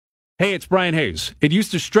Hey, it's Brian Hayes. It used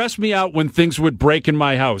to stress me out when things would break in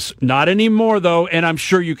my house. Not anymore, though, and I'm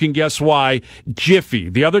sure you can guess why. Jiffy.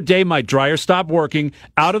 The other day, my dryer stopped working.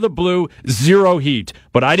 Out of the blue, zero heat.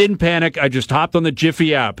 But I didn't panic. I just hopped on the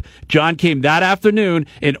Jiffy app. John came that afternoon,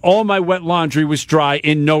 and all my wet laundry was dry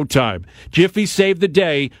in no time. Jiffy saved the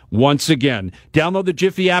day once again. Download the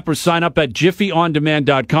Jiffy app or sign up at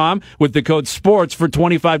jiffyondemand.com with the code SPORTS for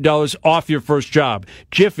 $25 off your first job.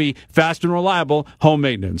 Jiffy, fast and reliable home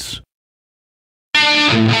maintenance.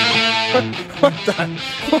 Rocking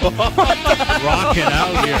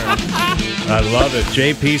out here. I love it.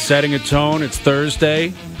 JP setting a tone. It's Thursday.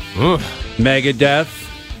 Megadeth.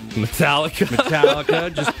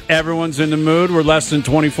 Metallica. Just everyone's in the mood. We're less than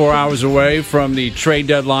 24 hours away from the trade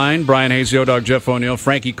deadline. Brian Hayes, Dog, Jeff O'Neill,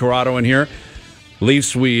 Frankie Corrado in here.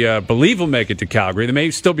 Leafs, we believe will make it to Calgary. They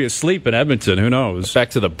may still be asleep in Edmonton. Who knows?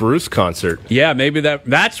 Back to the Bruce concert. Yeah, maybe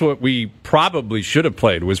that's what we probably should have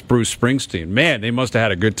played was Bruce Springsteen. Man, they must have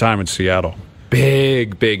had a good time in Seattle.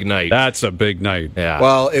 Big night. That's a big night. Yeah.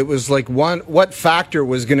 Well, it was like what factor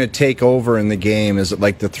was going to take over in the game? Is it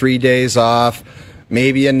like the 3 days off,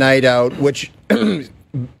 maybe a night out, which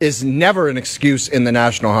is never an excuse in the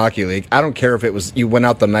National Hockey League. I don't care if it was you went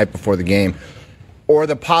out the night before the game, or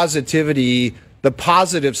the positivity, the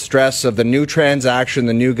positive stress of the new transaction,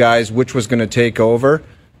 the new guys, which was going to take over.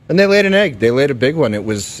 And they laid an egg. They laid a big one. It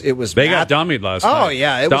was. They got dummied last night. Oh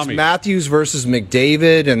yeah, it was Matthews versus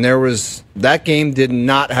McDavid, and that game did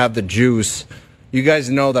not have the juice. You guys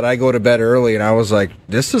know that I go to bed early, and I was like,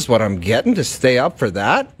 "This is what I'm getting to stay up for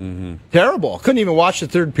that." Mm-hmm. Terrible. Couldn't even watch the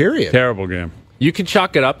third period. Terrible game. You can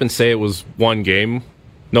chalk it up and say it was one game,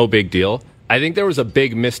 no big deal. I think there was a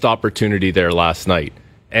big missed opportunity there last night,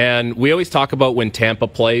 and we always talk about when Tampa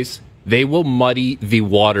plays. They will muddy the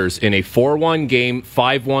waters in a 4-1 game,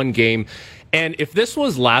 5-1 game. And if this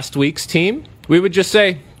was last week's team, we would just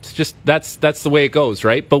say, it's just that's the way it goes,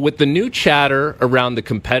 right? But with the new chatter around the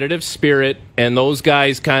competitive spirit and those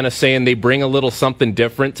guys kind of saying they bring a little something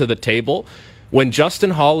different to the table, when Justin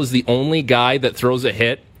Hall is the only guy that throws a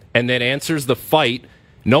hit and then answers the fight,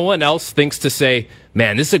 no one else thinks to say,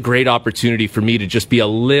 man, this is a great opportunity for me to just be a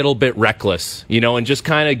little bit reckless, and just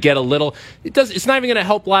kind of get a little. It's not even going to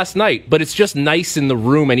help last night, but it's just nice in the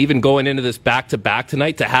room, and even going into this back-to-back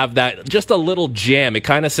tonight to have that just a little jam. It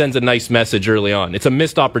kind of sends a nice message early on. It's a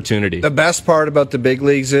missed opportunity. The best part about the big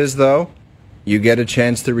leagues is, though, you get a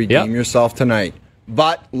chance to redeem yourself tonight.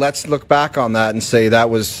 But let's look back on that and say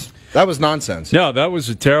that was nonsense. No, that was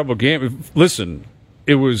a terrible game. Listen.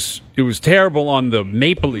 It was terrible on the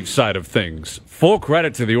Maple Leaf side of things. Full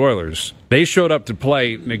credit to the Oilers. They showed up to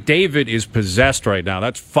play. McDavid is possessed right now.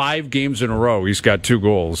 That's 5 games in a row. He's got 2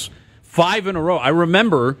 goals. 5 in a row. I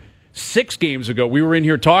remember 6 games ago, we were in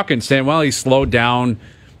here talking, saying, well, he slowed down.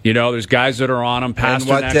 There's guys that are on him. And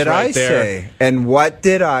what did I say? And what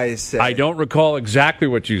did I say? I don't recall exactly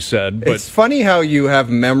what you said. But it's funny how you have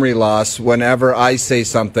memory loss whenever I say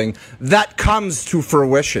something that comes to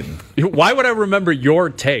fruition. Why would I remember your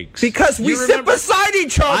takes? Because we sit beside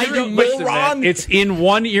each other, you moron. It's in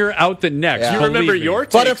one ear, out the next. Yeah. You remember your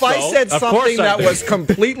takes, But if I said something that was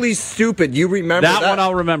completely stupid, you remember that? That one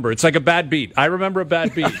I'll remember. It's like a bad beat. I remember a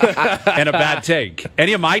bad beat and a bad take.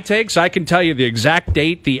 Any of my takes, I can tell you the exact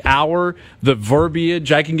date, the hour, the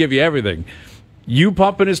verbiage. I can give you everything. You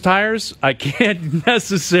pumping his tires, I can't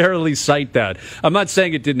necessarily cite that. I'm not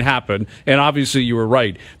saying it didn't happen, and obviously you were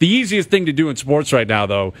right. The easiest thing to do in sports right now,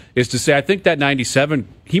 though, is to say, I think that 97,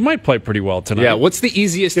 he might play pretty well tonight. Yeah, what's the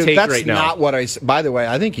easiest take right now? That's not what by the way,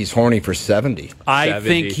 I think he's horny for 70. I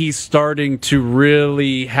think he's starting to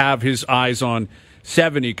really have his eyes on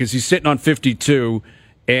 70 because he's sitting on 52,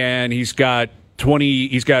 and he's got 20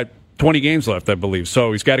 games left, I believe.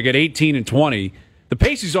 So he's got to get 18 and 20. The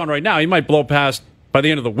pace he's on right now, he might blow past by the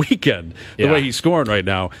end of the weekend, the way he's scoring right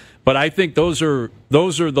now. But I think those are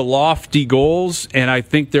the lofty goals, and I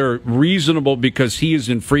think they're reasonable because he is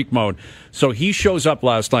in freak mode. So he shows up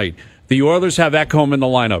last night. The Oilers have Ekholm in the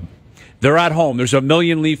lineup. They're at home. There's a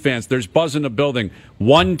million Leaf fans. There's buzz in the building.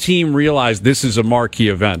 One team realized this is a marquee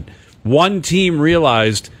event. One team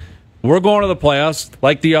realized we're going to the playoffs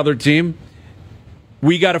like the other team.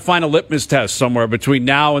 We got to find a litmus test somewhere between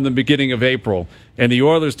now and the beginning of April. And the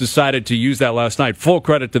Oilers decided to use that last night. Full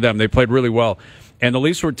credit to them. They played really well. And the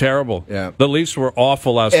Leafs were terrible. Yeah. The Leafs were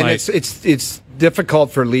awful last night. And it's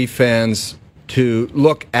difficult for Leaf fans to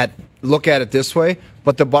look at it this way.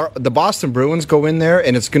 But the Boston Bruins go in there,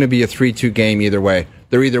 and it's going to be a 3-2 game either way.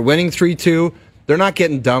 They're either winning 3-2. They're not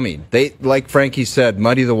getting dummied. They, like Frankie said,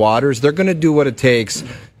 muddy the waters. They're going to do what it takes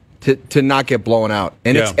to not get blown out.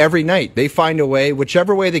 And it's every night. They find a way,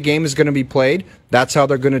 whichever way the game is going to be played, that's how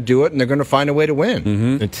they're going to do it, and they're going to find a way to win.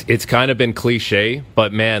 Mm-hmm. It's kind of been cliche,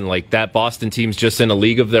 but man, like that Boston team's just in a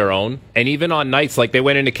league of their own. And even on nights like they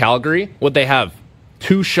went into Calgary, what'd they have?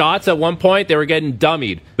 2 shots at one point. They were getting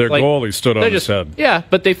dummied. Their goalie stood on his head. Yeah,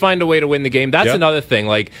 but they find a way to win the game. That's another thing.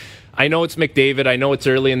 Like, I know it's McDavid. I know it's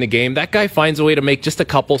early in the game. That guy finds a way to make just a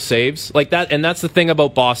couple saves like that, and that's the thing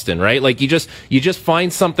about Boston, right? Like you just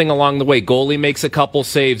find something along the way. Goalie makes a couple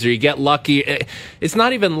saves, or you get lucky. It's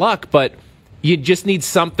not even luck, but you just need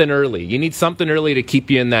something early. You need something early to keep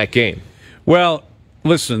you in that game. Well,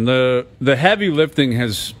 listen, the heavy lifting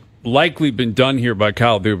has likely been done here by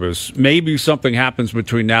Kyle Dubas. Maybe something happens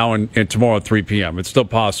between now and tomorrow at 3 p.m. It's still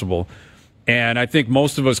possible. And I think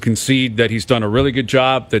most of us concede that he's done a really good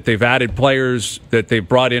job, that they've added players, that they've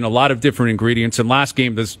brought in a lot of different ingredients. And last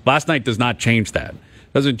night does not change that.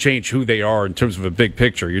 Doesn't change who they are in terms of a big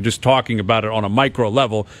picture. You're just talking about it on a micro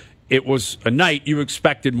level. It was a night you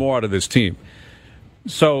expected more out of this team.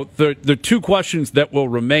 So the 2 questions that will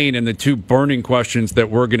remain and the 2 burning questions that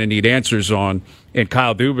we're going to need answers on, and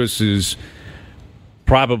Kyle Dubas is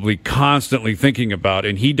probably constantly thinking about,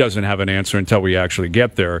 and he doesn't have an answer until we actually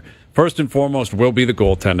get there. First and foremost will be the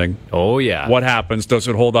goaltending. Oh, yeah. What happens? Does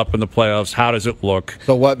it hold up in the playoffs? How does it look?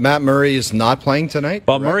 So what, Matt Murray is not playing tonight?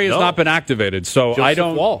 Well, Murray has not been activated, so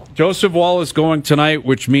Wall. Joseph Wall is going tonight,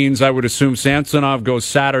 which means I would assume Samsonov goes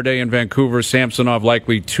Saturday in Vancouver, Samsonov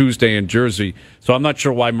likely Tuesday in Jersey. So I'm not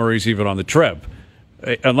sure why Murray's even on the trip.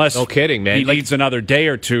 Unless no kidding, man. He needs another day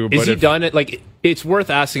or two. Is he done it? Like, it's worth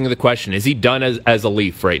asking the question, is he done as a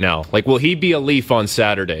Leaf right now? Like, will he be a Leaf on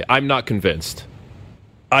Saturday? I'm not convinced.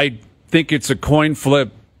 I think it's a coin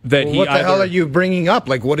flip that what the hell are you bringing up?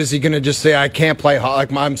 Like, what is he going to just say? I can't play.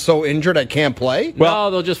 Like, I'm so injured, I can't play.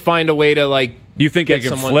 Well, they'll just find a way to like. You think they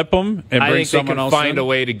can flip him and bring someone else in? Find a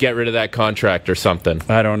way to get rid of that contract or something.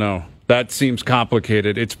 I don't know. That seems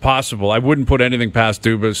complicated. It's possible. I wouldn't put anything past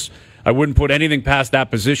Dubas. I wouldn't put anything past that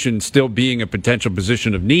position still being a potential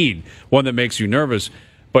position of need, one that makes you nervous.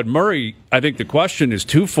 But Murray, I think the question is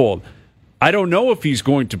twofold. I don't know if he's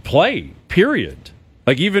going to play, period.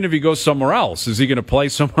 Like, even if he goes somewhere else, is he going to play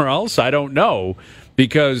somewhere else? I don't know,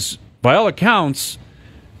 because by all accounts,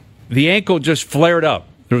 the ankle just flared up.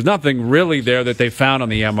 There was nothing really there that they found on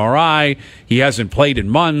the MRI. He hasn't played in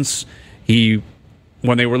months.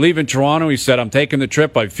 When they were leaving Toronto, he said, I'm taking the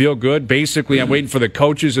trip. I feel good. Basically, I'm waiting for the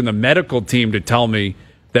coaches and the medical team to tell me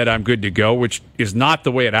that I'm good to go, which is not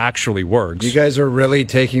the way it actually works. You guys are really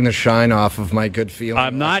taking the shine off of my good feeling.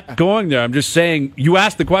 I'm not going there. I'm just saying, you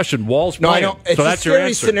asked the question, Wall's playing. No, I don't. It's so a that's your scary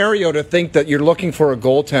answer. scenario to think that you're looking for a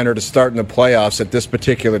goaltender to start in the playoffs at this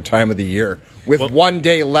particular time of the year with 1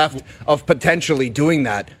 day left of potentially doing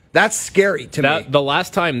that. That's scary to me. The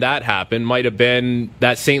last time that happened might have been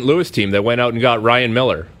that St. Louis team that went out and got Ryan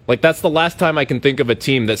Miller. Like, that's the last time I can think of a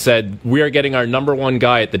team that said, we are getting our number 1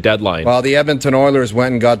 guy at the deadline. Well, the Edmonton Oilers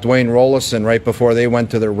went and got Dwayne Rollison right before they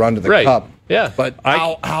went to their run to the Cup. Yeah. But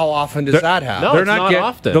how often does that happen? No, it's not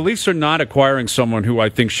often. The Leafs are not acquiring someone who I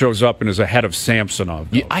think shows up and is ahead of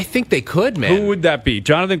Samsonov. Yeah, I think they could, man. Who would that be?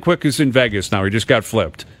 Jonathan Quick is in Vegas now. He just got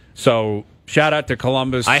flipped. So shout out to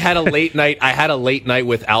Columbus. I had a late night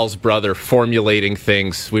with Al's brother formulating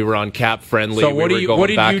things. We were on Cap Friendly. So what did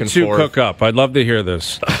you two cook up? I'd love to hear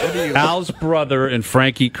this. Al's brother and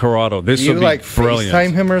Frankie Corrado. This would be brilliant.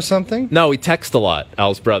 FaceTime him or something? No, we text a lot,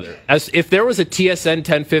 Al's brother. As if there was a TSN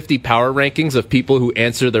 1050 power rankings of people who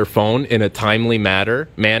answer their phone in a timely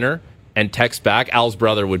manner and text back, Al's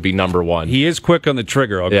brother would be number 1. He is quick on the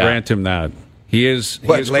trigger. I'll grant him that. He is. He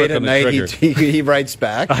is late quick at on the night trigger. he writes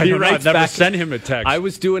back. I've never sent him a text. I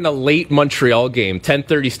was doing a late Montreal game,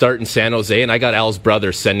 10:30 start in San Jose, and I got Al's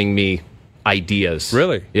brother sending me ideas.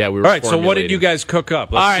 Really? Yeah, we were. All right. So what did you guys cook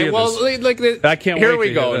up? Let's All right. Well, I can't. Here wait we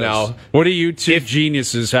to go hear this. now. What do you two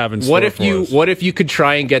geniuses have in store What if for you? us? What if you could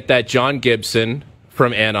try and get that John Gibson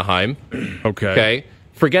from Anaheim? Okay.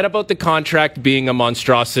 Forget about the contract being a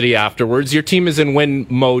monstrosity afterwards. Your team is in win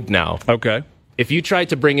mode now. Okay. If you tried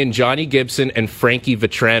to bring in Johnny Gibson and Frankie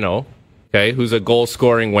Vetrano, okay, who's a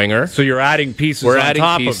goal-scoring winger. So you're adding pieces We're on adding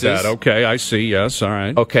top pieces. of that. Okay, I see. Yes, all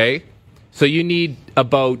right. Okay. So you need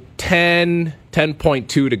about 10.2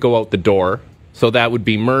 to go out the door. So that would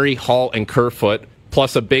be Murray, Hall, and Kerfoot,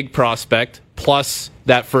 plus a big prospect, plus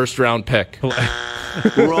that first-round pick.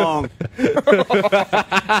 Wrong. Did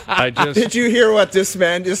you hear what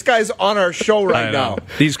this guy's on our show right now.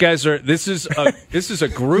 These guys are. This is a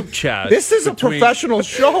group chat. This is a professional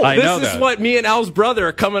show. I know This is what me and Al's brother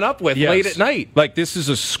are coming up with late at night. Like, this is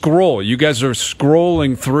a scroll. You guys are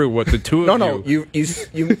scrolling through what the two of you.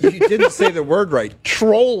 You didn't say the word right.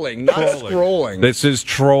 Trolling, not scrolling. This is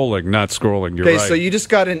trolling, not scrolling. You're okay, right. so you just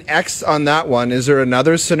got an X on that one. Is there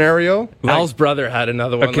another scenario? Al's brother had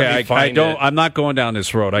another one. Okay, I'm not going down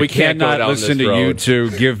this road. We can't go cannot down listen this to you road.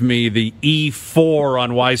 two give me the E4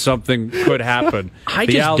 on why something could happen. I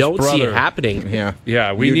The just Al's don't see it brother- happening.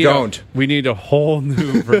 Yeah, we you need don't. we need a whole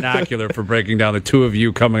new vernacular for breaking down the two of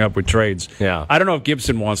you coming up with trades. Yeah. I don't know if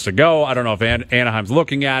Gibson wants to go. I don't know if Anaheim's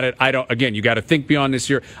looking at it. I don't. Again, you got to think beyond this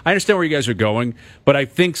year. I understand where you guys are going, but I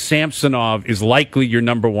think Samsonov is likely your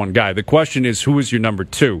number one guy. The question is, who is your number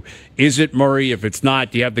two? Is it Murray? If it's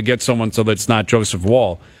not, you have to get someone so that it's not Joseph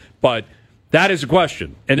Wall. But that is a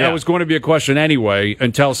question, and that was going to be a question anyway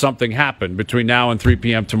until something happened between now and 3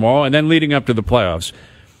 p.m. tomorrow, and then leading up to the playoffs.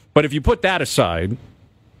 But if you put that aside,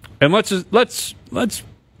 and let's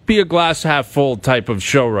be a glass half full type of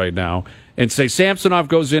show right now, and say Samsonov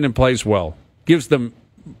goes in and plays well, gives them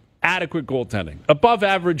adequate goaltending, above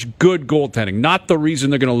average good goaltending, not the reason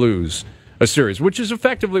they're going to lose a series, which is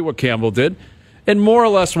effectively what Campbell did, and more or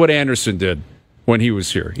less what Anderson did when he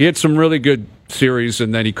was here. He had some really good series,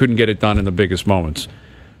 and then he couldn't get it done in the biggest moments.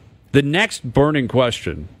 The next burning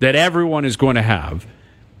question that everyone is going to have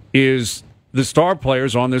is the star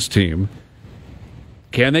players on this team,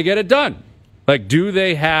 can they get it done? Like, do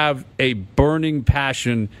they have a burning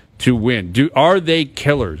passion to win? Are they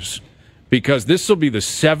killers? Because this will be the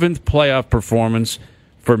 7th playoff performance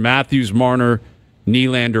for Matthews, Marner,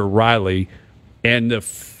 Nylander, Riley, and the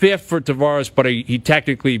 5th for Tavares, but he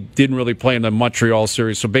technically didn't really play in the Montreal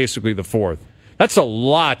series, so basically the 4th. That's a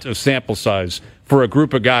lot of sample size for a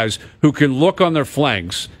group of guys who can look on their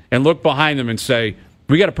flanks and look behind them and say,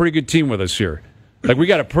 we got a pretty good team with us here. Like,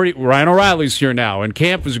 Ryan O'Reilly's here now, and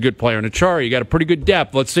Camp is a good player, and Achari, you got a pretty good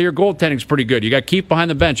depth. Let's say your goaltending's pretty good. You got Keith behind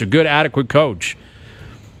the bench, a good, adequate coach.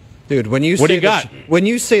 Dude, when you What do you got? When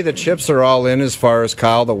you say the chips are all in as far as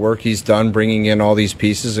Kyle, the work he's done bringing in all these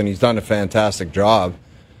pieces, and he's done a fantastic job,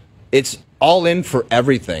 it's all in for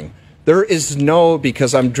everything. There is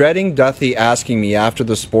because I'm dreading Duthie asking me after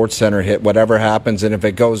the Sports Center hit, whatever happens, and if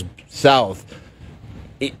it goes south,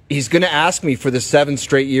 he's going to ask me for the 7th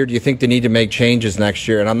straight year, do you think they need to make changes next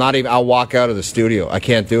year? And I'll walk out of the studio. I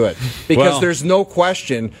can't do it. Because there's no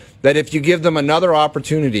question that if you give them another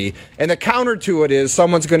opportunity, and the counter to it is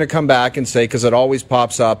someone's going to come back and say, because it always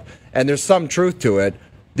pops up, and there's some truth to it,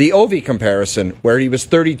 the Ovi comparison, where he was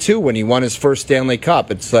 32 when he won his first Stanley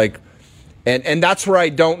Cup. It's like, and that's where I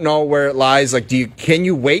don't know where it lies. Like, can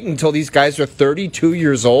you wait until these guys are 32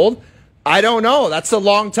 years old? I don't know. That's a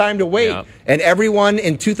long time to wait. Yeah. And everyone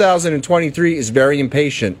in 2023 is very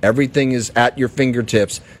impatient. Everything is at your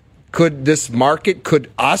fingertips. Could this market, could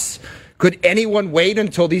anyone wait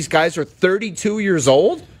until these guys are 32 years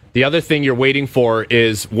old? The other thing you're waiting for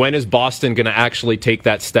is, when is Boston going to actually take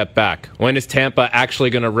that step back? When is Tampa actually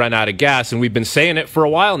going to run out of gas? And we've been saying it for a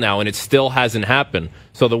while now, and it still hasn't happened.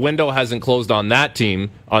 So the window hasn't closed on that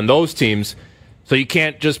team, on those teams. So you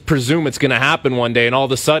can't just presume it's going to happen one day, and all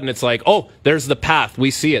of a sudden it's like, oh, there's the path.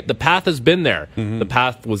 We see it. The path has been there. Mm-hmm. The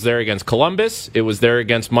path was there against Columbus. It was there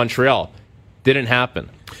against Montreal. Didn't happen.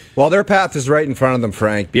 Well, their path is right in front of them,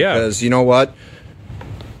 Frank, because you know what?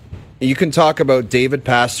 You can talk about David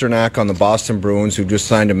Pastrnak on the Boston Bruins, who just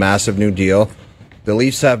signed a massive new deal. The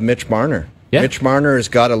Leafs have Mitch Marner. Yeah. Mitch Marner has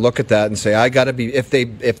got to look at that and say, I got to be, if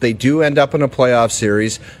they do end up in a playoff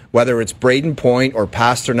series, whether it's Braden Point or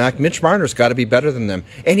Pastrnak, Mitch Marner's got to be better than them.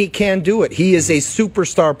 And he can do it. He is a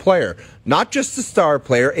superstar player. Not just a star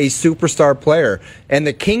player, a superstar player. And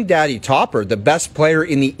the King Daddy Topper, the best player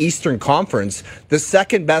in the Eastern Conference, the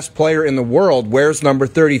second best player in the world, wears number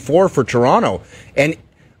 34 for Toronto. And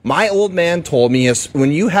my old man told me, is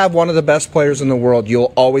when you have one of the best players in the world,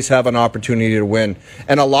 you'll always have an opportunity to win.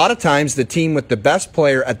 And a lot of times, the team with the best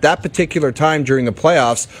player at that particular time during the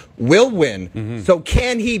playoffs will win. Mm-hmm. So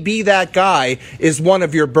can he be that guy is one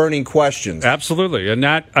of your burning questions. Absolutely. And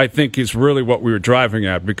that, I think, is really what we were driving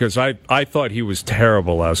at, because I thought he was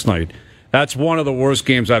terrible last night. That's one of the worst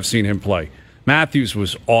games I've seen him play. Matthews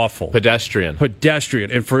was awful. Pedestrian.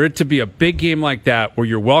 And for it to be a big game like that, where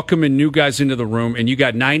you're welcoming new guys into the room, and you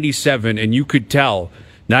got 97, and you could tell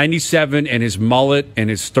 97 and his mullet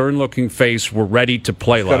and his stern-looking face were ready to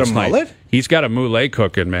play last night. Mullet? He's got a mullet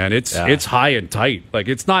cooking, man. It's high and tight. Like,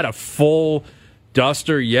 it's not a full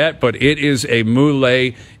duster yet, but it is a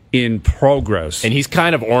mullet. in progress. And he's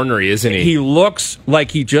kind of ornery, isn't he? He looks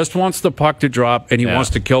like he just wants the puck to drop and he Yeah. wants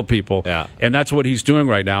to kill people. Yeah. And that's what he's doing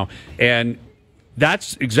right now. And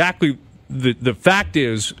that's exactly the fact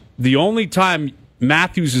is the only time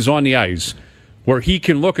Matthews is on the ice where he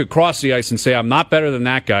can look across the ice and say, I'm not better than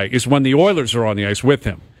that guy, is when the Oilers are on the ice with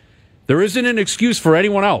him. There isn't an excuse for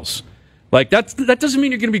anyone else. Like, that doesn't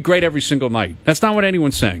mean you're going to be great every single night. That's not what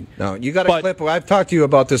anyone's saying. No, you got to clip. I've talked to you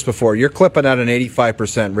about this before. You're clipping at an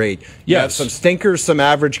 85% rate. You have Yes. some stinkers, some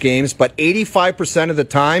average games, but 85% of the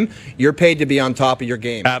time, you're paid to be on top of your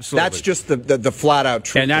game. Absolutely. That's just the flat out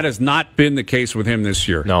truth. And that has not been the case with him this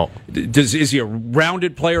year. No. Is he a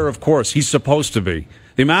rounded player? Of course. He's supposed to be.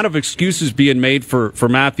 The amount of excuses being made for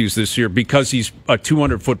Matthews this year because he's a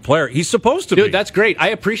 200-foot player, he's supposed to be. Dude, that's great. I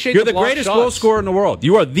appreciate You're the block greatest shots. goal scorer in the world.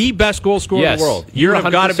 You are the best goal scorer Yes, in the world. you're You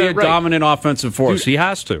have got to be a 100% right. dominant offensive force. Dude, he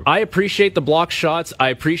has to. I appreciate the block shots. I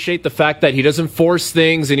appreciate the fact that he doesn't force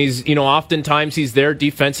things and he's, oftentimes he's there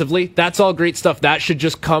defensively. That's all great stuff. That should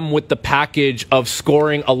just come with the package of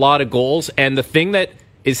scoring a lot of goals. And the thing that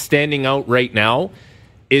is standing out right now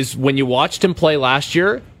is when you watched him play last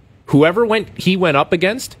year, whoever he went up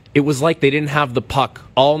against, it was like they didn't have the puck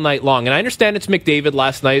all night long. And I understand it's McDavid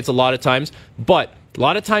last night. It's a lot of times. But a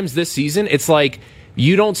lot of times this season, it's like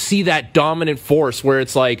you don't see that dominant force where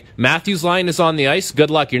it's like Matthews' line is on the ice. Good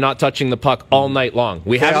luck. You're not touching the puck all night long.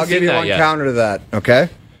 We haven't I'll seen give you that one yet. counter to that, okay?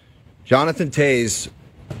 Jonathan Toews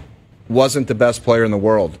wasn't the best player in the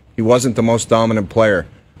world. He wasn't the most dominant player.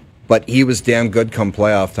 But he was damn good come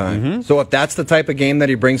playoff time. Mm-hmm. So if that's the type of game that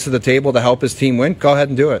he brings to the table to help his team win, go ahead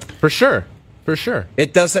and do it. For sure. For sure.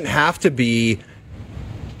 It doesn't have to be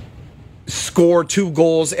score 2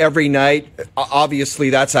 goals every night.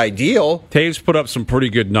 Obviously, that's ideal. Taves put up some pretty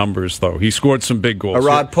good numbers, though. He scored some big goals.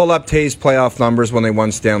 Arad, pull up Taves' playoff numbers when they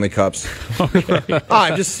won Stanley Cups.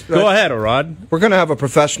 I'm just Go ahead, Arad. We're going to have a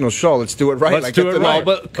professional show. Let's do it right. Let's do it right.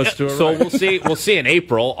 But, Let's do it so right. we'll see in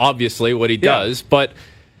April, obviously, what he does. But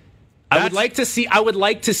I would like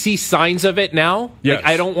to see signs of it now. Yes. Like,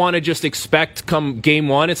 I don't want to just expect come game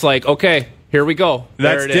one. It's like, okay, here we go.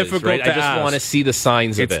 That's there it difficult is, right? to I just ask. want to see the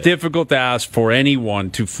signs of It's it. difficult to ask for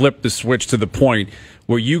anyone to flip the switch to the point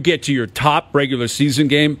where you get to your top regular season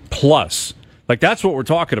game plus. Like, that's what we're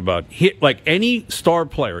talking about. Like any star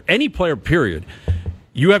player, any player, period.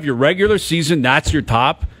 You have your regular season, that's your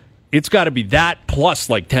top. It's got to be that plus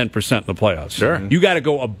like 10% in the playoffs. Sure. You got to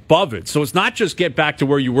go above it. So it's not just get back to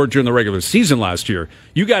where you were during the regular season last year.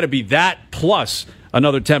 You got to be that plus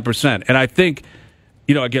another 10%. And I think,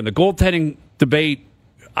 again, the goaltending debate,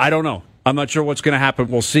 I don't know. I'm not sure what's going to happen.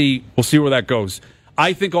 We'll see. We'll see where that goes.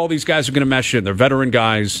 I think all these guys are going to mesh in. They're veteran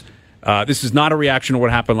guys. This is not a reaction to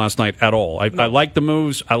what happened last night at all. I like the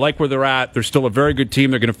moves. I like where they're at. They're still a very good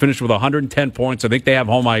team. They're going to finish with 110 points. I think they have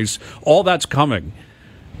home ice. All that's coming.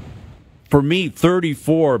 For me,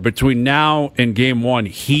 34 between now and game one,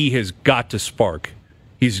 he has got to spark.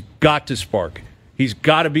 He's got to spark. He's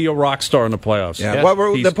got to be a rock star in the playoffs. Yeah.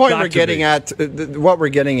 He's The point got we're to getting be. at, what we're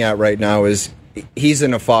getting at right now is he's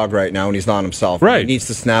in a fog right now and he's not himself. Right. He needs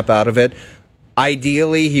to snap out of it.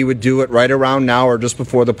 Ideally, he would do it right around now or just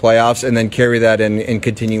before the playoffs and then carry that in and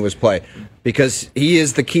continue his play because he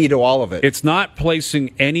is the key to all of it. It's not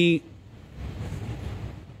placing any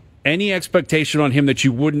expectation on him that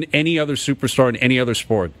you wouldn't any other superstar in any other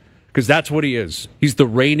sport. Because that's what he is. He's the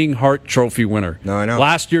reigning Hart Trophy winner. No, I know.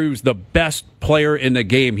 Last year, he was the best player in the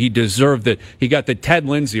game. He deserved it. He got the Ted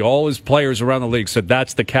Lindsay. All his players around the league said,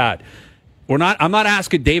 that's the cat. I'm not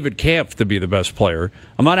asking David Kampf to be the best player.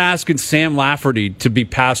 I'm not asking Sam Lafferty to be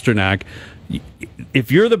Pasternak. If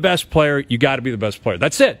you're the best player, you got to be the best player.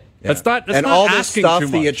 That's it. Yeah. That's and not all this asking stuff, too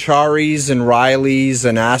the much. Acharis and Rileys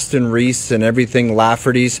and Aston Reese and everything,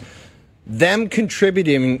 Lafferty's, them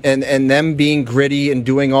contributing and them being gritty and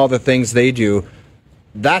doing all the things they do,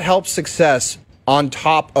 that helps success on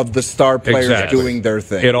top of the star players Exactly. doing their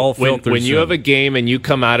thing. It all filters when you in. have a game and you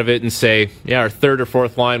come out of it and say, yeah, our third or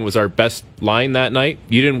fourth line was our best line that night,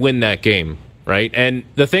 you didn't win that game, right? And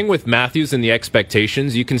the thing with Matthews and the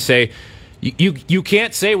expectations, you can say, you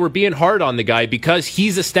can't say we're being hard on the guy because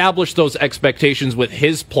he's established those expectations with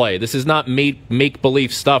his play. This is not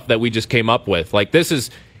make-believe stuff that we just came up with. Like,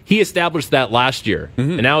 he established that last year,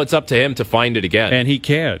 and now it's up to him to find it again. And he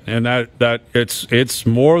can, and that it's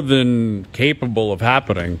more than capable of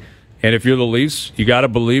happening. And if you're the Leafs, you got to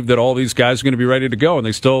believe that all these guys are going to be ready to go, and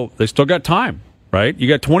they still got time, right? You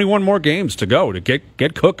got 21 more games to go to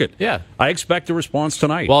get cooking. Yeah. I expect a response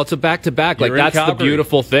tonight. Well, it's a back-to-back. Like, You're in that's the Calgary.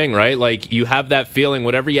 beautiful thing, right? Like, you have that feeling,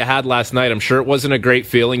 whatever you had last night, I'm sure it wasn't a great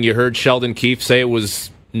feeling. You heard Sheldon Keefe say it was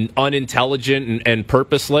unintelligent and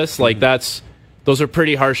purposeless. Like, those are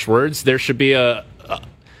pretty harsh words. There should be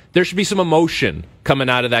there should be some emotion coming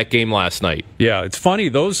out of that game last night. Yeah, it's funny.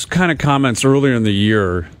 Those kind of comments earlier in the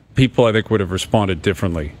year, people I think would have responded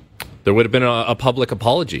differently. There would have been a public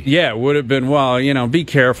apology. Yeah, it would have been, well, be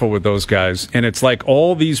careful with those guys. And it's like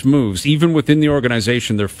all these moves, even within the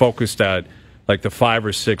organization, they're focused at like the 5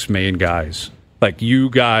 or 6 main guys. Like, you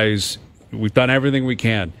guys, we've done everything we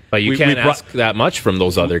can. But you can't ask that much from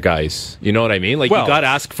those other guys. You know what I mean? Like, you got to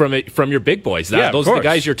ask from your big boys. Those are the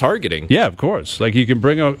guys you're targeting. Yeah, of course. Like, you can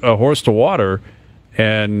bring a horse to water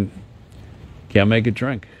and can't make it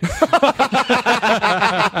drink.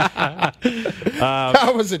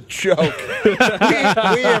 That was a joke. we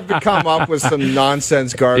have come up with some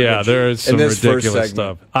nonsense garbage. Yeah, there is some in this ridiculous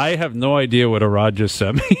stuff. I have no idea what Arad just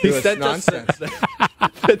sent me. It's nonsense.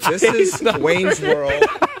 This is Wayne's World.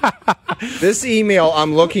 This email,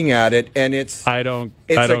 I'm looking at it, and it's I don't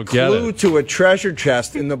a get clue it. to a treasure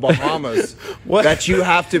chest in the Bahamas that you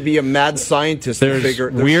have to be a mad scientist to There's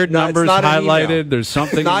figure. weird numbers highlighted. There's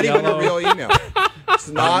something It's not even a real email. It's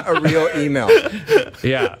not a real email.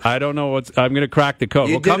 Yeah, I don't know what's. I'm going to crack the code.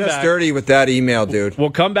 You We'll did come us back. dirty with that email, dude. We'll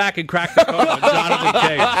come back and crack the code on Jonathan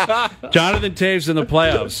Taves. Jonathan Taves in the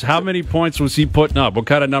playoffs. How many points was he putting up? What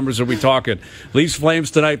kind of numbers are we talking? Leafs Flames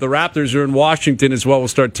tonight. The Raptors are in Washington as well. We'll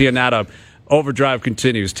start teeing that up. Overdrive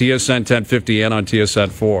continues. TSN 1050 and on TSN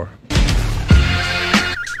 4.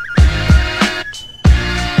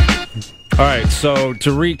 All right, so to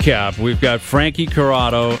recap, we've got Frankie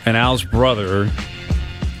Corrado and Al's brother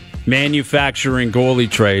manufacturing goalie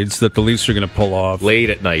trades that the Leafs are going to pull off Late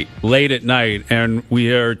at night. and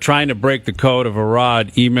we are trying to break the code of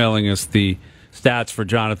Arad emailing us the stats for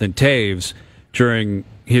Jonathan Taves during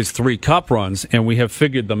his 3 cup runs, and we have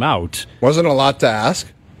figured them out. Wasn't a lot to ask.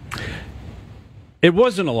 It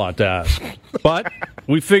wasn't a lot to ask, but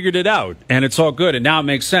we figured it out, and it's all good, and now it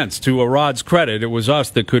makes sense. To Arad's credit, it was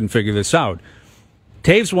us that couldn't figure this out.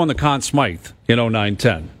 Taves won the Conn Smythe in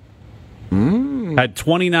 09-10. Had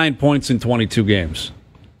 29 points in 22 games.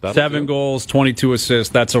 7 goals, 22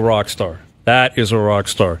 assists. That's a rock star. That is a rock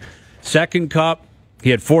star. Second cup, he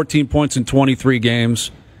had 14 points in 23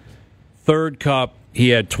 games. Third cup, he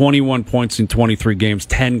had 21 points in 23 games,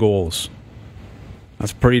 10 goals.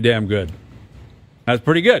 That's pretty damn good. That's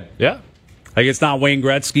pretty good. Yeah. Like, it's not Wayne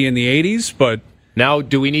Gretzky in the 80s, but Now,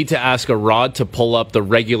 do we need to ask Arad to pull up the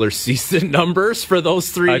regular season numbers for those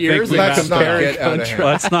 3 years? Let's not get out of here.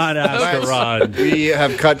 let's not ask Arad. We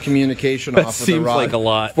have cut communication off of the seems rod like a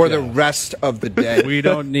lot. for the rest of the day. We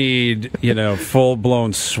don't need,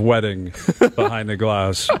 full-blown sweating behind the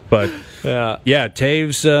glass. But, yeah,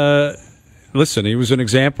 Taves, listen, he was an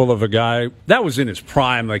example of a guy that was in his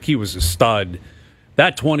prime. Like, he was a stud.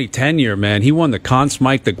 That 2010 year, man, he won the Conn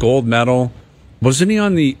Smythe, the gold medal. Wasn't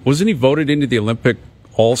he voted into the Olympic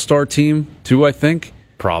All-Star team, too, I think?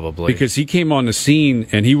 Probably. Because he came on the scene,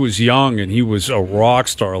 and he was young, and he was a rock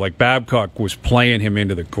star. Like, Babcock was playing him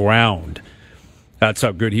into the ground. That's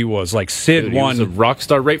how good he was. Like, Sid Dude, won. He was a rock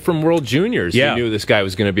star right from World Juniors. Yeah. You knew this guy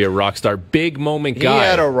was going to be a rock star. Big moment guy. He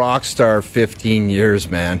had a rock star 15 years,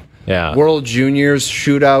 man. Yeah. World Juniors,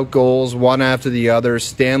 shootout goals, one after the other,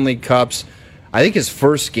 Stanley Cups. I think his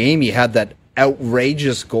first game, he had that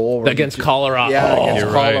outrageous goal Against Colorado. Yeah, Oh, against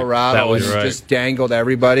you're right. Colorado. That was He right. just dangled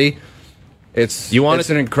everybody. It's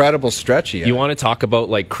an incredible stretch. You want to talk about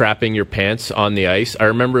like crapping your pants on the ice? I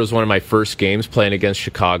remember it was one of my first games playing against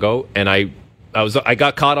Chicago, and I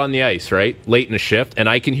got caught on the ice, right? Late in the shift, and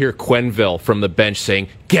I can hear Quenneville from the bench saying,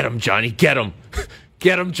 "Get him, Johnny, get him."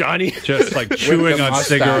 Get him, Johnny. just like chewing the on mustache.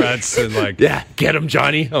 cigarettes and like Yeah, get him,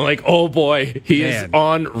 Johnny. I'm like, oh boy, he is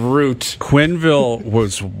Man. en route. Quenneville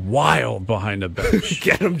was wild behind the bench.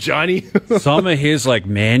 Get him, Johnny. Some of his like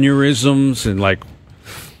mannerisms and like,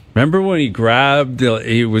 remember when he grabbed?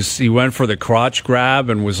 He went for the crotch grab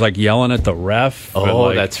and was like yelling at the ref. But, Oh,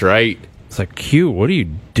 like, that's right. it's like, Q, what are you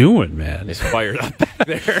doing, man? He's fired up back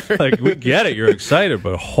there. Like, we get it, you're excited,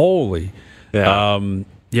 but holy,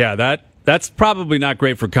 that's probably not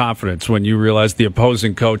great for confidence when you realize the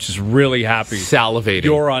opposing coach is really happy. Salivating.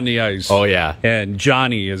 You're on the ice. Oh, yeah. And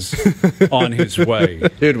Johnny is on his way.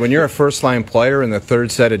 Dude, when you're a first-line player and the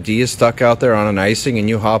third set of D is stuck out there on an icing and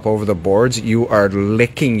you hop over the boards, you are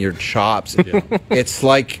licking your chops. It's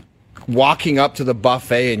like walking up to the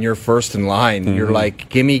buffet and you're first in line. Mm-hmm. You're like,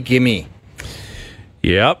 gimme, gimme.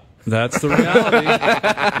 Yep, that's the reality.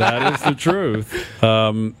 That is the truth.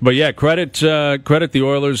 But yeah, credit the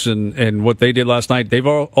Oilers and what they did last night. They've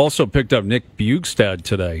also picked up Nick Bjugstad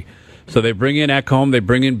today. So they bring in Ekholm, they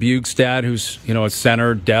bring in Bjugstad, who's a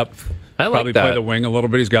center depth. I like Probably that. play the wing a little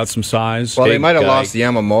bit. He's got some size. Well, they Big might have guy. lost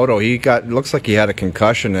Yamamoto. Looks like he had a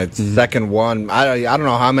concussion. It's second one. I don't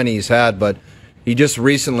know how many he's had, but He just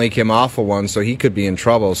recently came off of one, so he could be in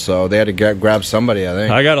trouble. So they had to grab somebody, I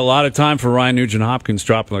think. I got a lot of time for Ryan Nugent-Hopkins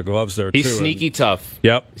dropping the gloves there, He's too. sneaky tough.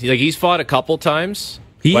 Yep. He's fought a couple times.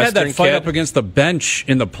 He had Western that fight kid. up against the bench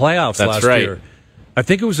in the playoffs That's last right. year. I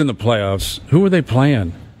think it was in the playoffs. Who were they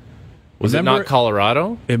playing? Was it Remember- not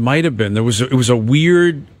Colorado? It might have been. It was a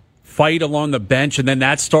weird fight along the bench, and then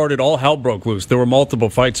that started. All hell broke loose. There were multiple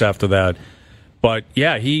fights after that. But,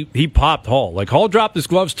 yeah, he popped Hall. Like, Hall dropped his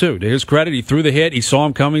gloves, too. To his credit, he threw the hit. He saw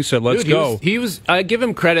him coming, said, let's go. He was I give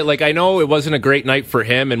him credit. Like, I know it wasn't a great night for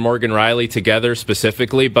him and Morgan Riley together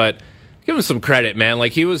specifically, but give him some credit, man.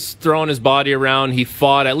 Like, he was throwing his body around. He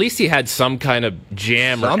fought. At least he had some kind of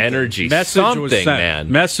jam or energy. Message was sent.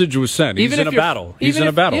 Man. Message was sent. He's in a you're- battle. He's even in a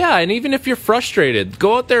if- battle. Yeah, and even if you're frustrated,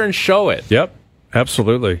 go out there and show it. Yep,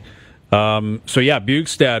 absolutely. So yeah,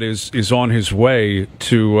 Bugstad is on his way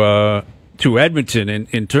to Edmonton.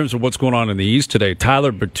 In terms of what's going on in the East today,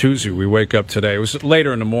 Tyler Bertuzzi, we wake up today. It was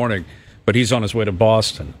later in the morning, but he's on his way to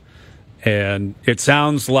Boston, and it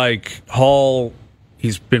sounds like Hall.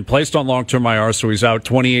 He's been placed on long-term IR, so he's out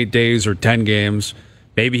 28 days or 10 games.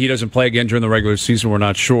 Maybe he doesn't play again during the regular season. We're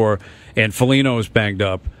not sure. And Foligno is banged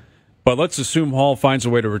up, but let's assume Hall finds a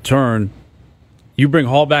way to return. You bring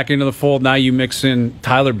Hall back into the fold. Now you mix in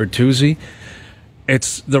Tyler Bertuzzi.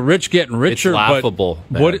 It's the rich getting richer. It's laughable.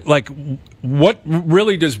 But what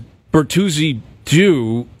really does Bertuzzi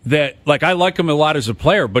do that? Like, I like him a lot as a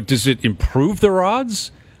player, but does it improve their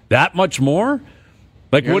odds that much more?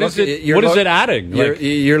 Like, what is it adding?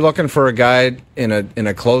 You're looking for a guy in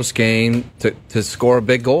a close game to score a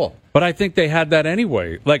big goal. But I think they had that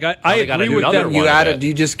anyway. Like, I gotta agree do with another them. one.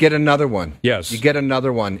 You just get another one. Yes. You get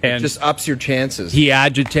another one. It And just ups your chances. He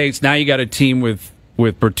agitates. Now you got a team with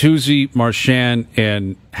Bertuzzi, Marchand,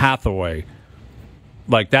 and Hathaway.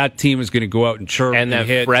 Like, that team is going to go out and chirp And that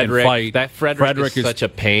hit Frederick, and fight. that Frederick is such a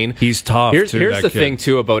pain. He's tough. Here's that the kid. thing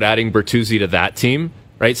too about adding Bertuzzi to that team,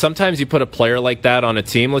 right? Sometimes you put a player like that on a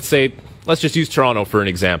team. Let's just use Toronto for an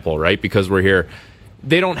example, right? Because we're here.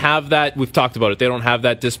 They don't have that. We've talked about it. They don't have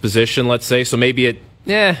that disposition. Let's say so. Maybe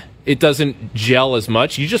it doesn't gel as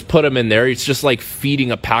much. You just put him in there. It's just like feeding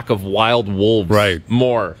a pack of wild wolves, Right.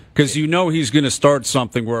 More. Because you know he's going to start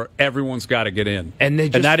something where everyone's got to get in. And they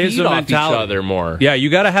just that is feed a off mentality. each other more. Yeah, you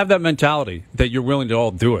got to have that mentality that you're willing to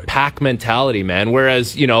all do it. Pack mentality, man.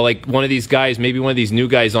 Whereas, like one of these guys, maybe one of these new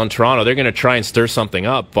guys on Toronto, they're going to try and stir something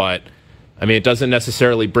up. But, I mean, it doesn't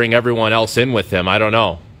necessarily bring everyone else in with him. I don't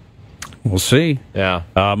know. We'll see. Yeah.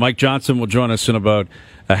 Mike Johnson will join us in about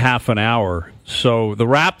a half an hour. So the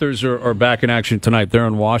Raptors are back in action tonight. They're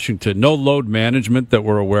in Washington. No load management that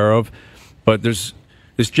we're aware of. But there's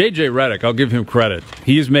J.J. Redick. I'll give him credit.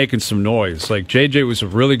 He is making some noise. Like, J.J. was a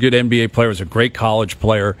really good NBA player. He was a great college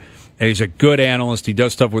player. And he's a good analyst. He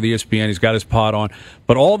does stuff with ESPN. He's got his pod on.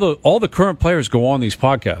 But all the current players go on these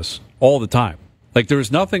podcasts all the time. Like,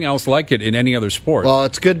 there's nothing else like it in any other sport. Well,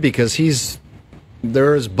 it's good because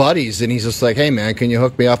they're his buddies, and he's just like, hey, man, can you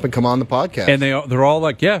hook me up and come on the podcast? And they're all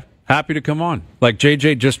like, yeah, happy to come on. Like,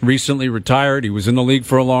 JJ just recently retired. He was in the league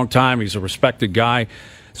for a long time. He's a respected guy.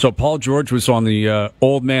 So Paul George was on the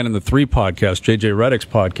Old Man and the Three podcast, JJ Redick's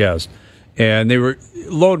podcast, and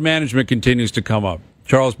load management continues to come up.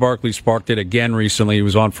 Charles Barkley sparked it again recently. He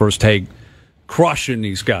was on First Take crushing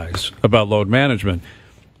these guys about load management.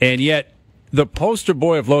 And yet the poster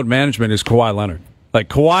boy of load management is Kawhi Leonard. Like,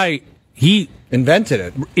 Kawhi, he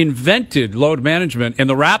invented load management, and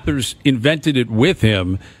the Raptors invented it with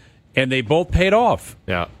him, and they both paid off.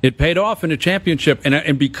 Yeah. It paid off in a championship,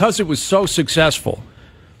 and because it was so successful,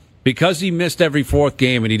 because he missed every fourth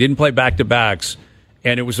game and he didn't play back-to-backs,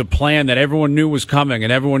 and it was a plan that everyone knew was coming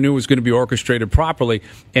and everyone knew was going to be orchestrated properly,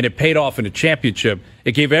 and it paid off in a championship,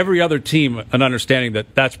 it gave every other team an understanding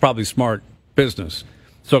that that's probably smart business.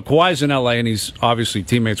 So Kawhi's in L.A., and he's obviously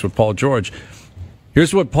teammates with Paul George.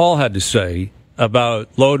 Here's what Paul had to say about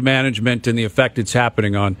load management and the effect it's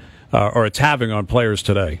happening on, or it's having on players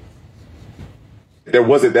today. There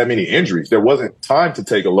wasn't that many injuries. There wasn't time to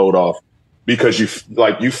take a load off because you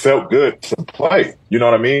felt good to play. You know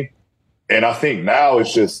what I mean? And I think now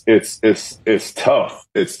it's just it's tough.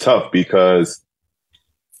 It's tough because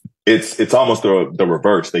it's almost the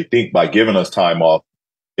reverse. They think by giving us time off,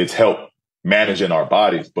 it's helped managing our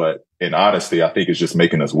bodies. But in honesty, I think it's just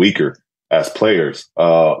making us weaker as players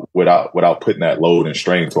without putting that load and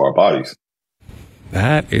strain to our bodies.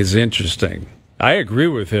 That is interesting. I agree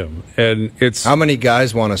with him, and it's how many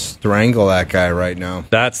guys want to strangle that guy right now?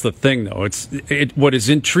 That's the thing, though. What is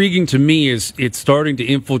intriguing to me is it's starting to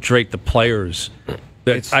infiltrate the players.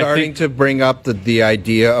 It's starting to bring up the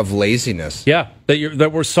idea of laziness. Yeah,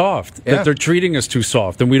 that we're soft, that they're treating us too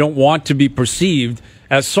soft, and we don't want to be perceived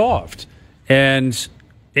as soft. And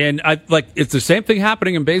it's the same thing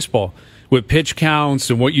happening in baseball with pitch counts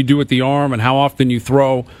and what you do with the arm and how often you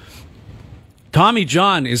throw. Tommy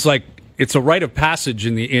John is like, it's a rite of passage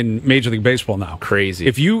in Major League Baseball now. Crazy.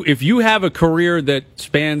 If you have a career that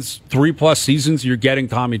spans 3+ seasons, you're getting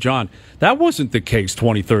Tommy John. That wasn't the case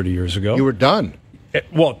 20, 30 years ago. You were done.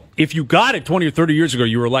 Well, if you got it 20 or 30 years ago,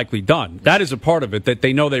 you were likely done. That is a part of it, that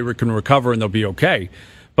they know they can recover and they'll be okay.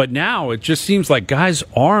 But now it just seems like guys'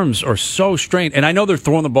 arms are so strained. And I know they're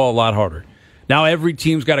throwing the ball a lot harder. Now every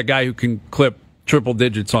team's got a guy who can clip triple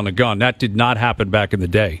digits on a gun. That did not happen back in the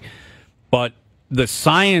day. But the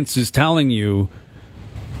science is telling you,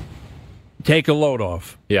 take a load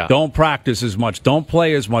off. Yeah. Don't practice as much. Don't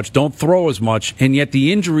play as much. Don't throw as much. And yet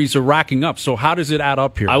the injuries are racking up. So how does it add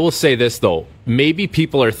up here? I will say this, though. Maybe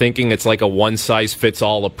people are thinking it's like a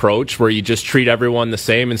one-size-fits-all approach where you just treat everyone the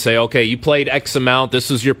same and say, okay, you played X amount, this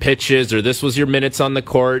was your pitches, or this was your minutes on the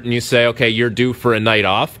court, and you say, okay, you're due for a night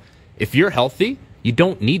off. If you're healthy, you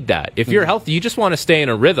don't need that. If you're healthy, you just want to stay in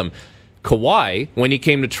a rhythm. Kawhi, when he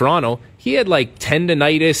came to Toronto, he had like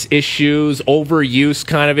tendonitis issues, overuse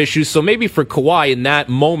kind of issues. So maybe for Kawhi in that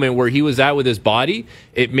moment where he was at with his body,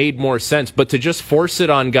 it made more sense. But to just force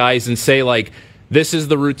it on guys and say like, this is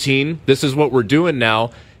the routine, this is what we're doing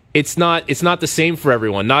now, it's not the same for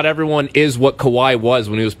everyone. Not everyone is what Kawhi was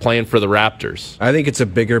when he was playing for the Raptors. I think it's a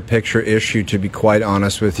bigger picture issue, to be quite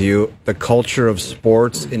honest with you. The culture of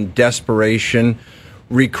sports in desperation,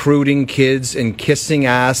 recruiting kids and kissing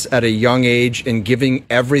ass at a young age and giving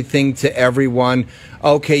everything to everyone.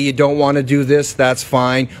 Okay, you don't want to do this, that's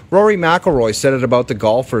fine. Rory McIlroy said it about the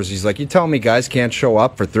golfers. He's like, you tell me guys can't show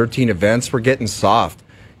up for 13 events, we're getting soft.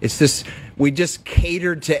 It's this, we just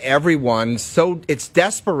catered to everyone. So it's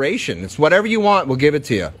desperation. It's whatever you want, we'll give it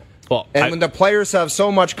to you. Well, when the players have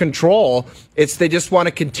so much control, it's they just want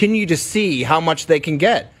to continue to see how much they can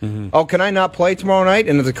get. Mm-hmm. Oh, can I not play tomorrow night?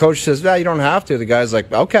 And if the coach says, you don't have to, the guy's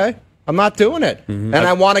like, okay, I'm not doing it. Mm-hmm. And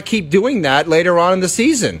I want to keep doing that later on in the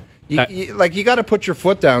season. You got to put your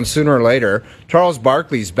foot down sooner or later. Charles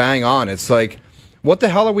Barkley's bang on. It's like, what the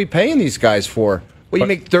hell are we paying these guys for? Well, you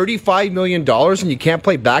make $35 million and you can't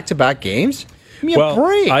play back-to-back games? Give me a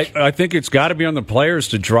break. I think it's got to be on the players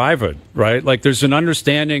to drive it, right? Like there's an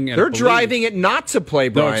understanding. And they're driving it not to play,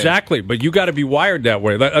 Brian. No, exactly. But you got to be wired that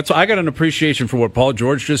way. I got an appreciation for what Paul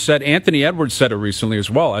George just said. Anthony Edwards said it recently as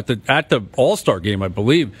well at the All-Star game, I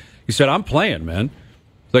believe. He said, "I'm playing, man.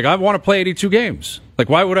 Like I want to play 82 games. Like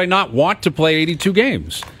why would I not want to play 82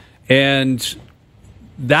 games?" And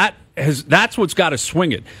that's what's got to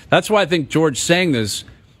swing it. That's why I think George saying this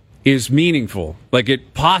is meaningful, like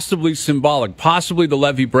it possibly symbolic, possibly the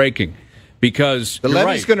levee breaking, because the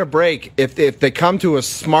levee's going to break if they come to a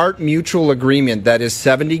smart mutual agreement that is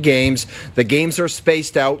 70 games. The games are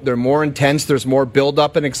spaced out, they're more intense, there's more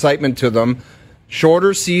build-up and excitement to them.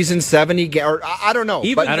 Shorter season, 70 or I don't know.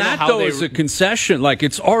 Even that, though, is a concession. Like,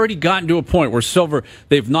 it's already gotten to a point where Silver,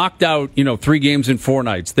 they've knocked out, 3 games in 4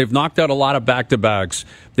 nights. They've knocked out a lot of back-to-backs.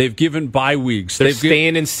 They've given bye weeks. They're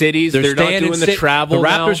staying in cities. They're not doing the travel The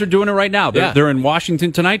Raptors now. are doing it right now. They're in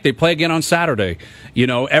Washington tonight. They play again on Saturday.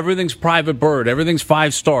 Everything's private bird. Everything's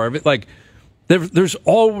 5-star. There's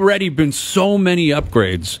already been so many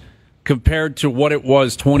upgrades compared to what it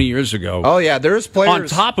was 20 years ago. Oh, yeah, there's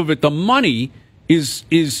players. On top of it, the money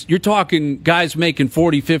is you're talking guys making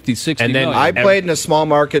 40, 50, 60 and then million. I played in a small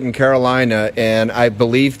market in Carolina, and I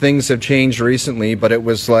believe things have changed recently, but it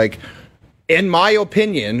was like, in my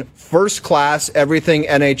opinion, first class, everything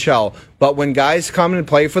NHL. But when guys come and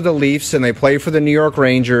play for the Leafs and they play for the New York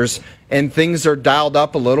Rangers and things are dialed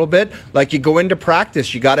up a little bit, like you go into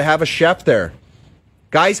practice, you got to have a chef there.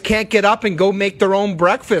 Guys can't get up and go make their own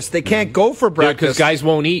breakfast. They can't go for breakfast. Because guys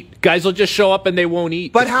won't eat. Guys will just show up and they won't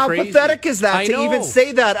eat. But it's how crazy. pathetic is that to even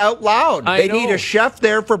say that out loud? They need a chef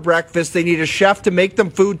there for breakfast. They need a chef to make them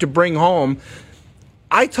food to bring home.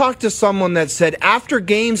 I talked to someone that said after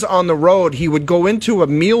games on the road, he would go into a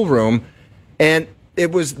meal room and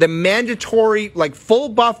it was the mandatory, full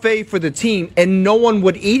buffet for the team, and no one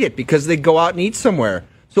would eat it because they'd go out and eat somewhere.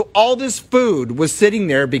 So all this food was sitting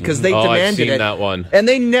there because they demanded I've seen it. That one. And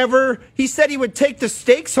they never, he said he would take the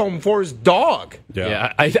steaks home for his dog.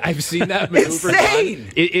 Yeah, I've seen that maneuver Insane.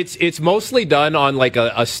 done. It's mostly done on a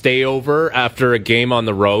stayover after a game on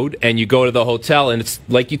the road, and you go to the hotel, and it's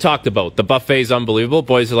like you talked about. The buffet's unbelievable.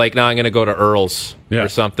 Boys are like, no, I'm going to go to Earl's or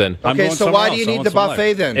something. Okay, so why do you need the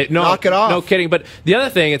buffet then? Knock it off. No kidding. But the other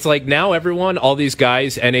thing, it's like now everyone, all these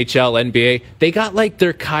guys, NHL, NBA, they got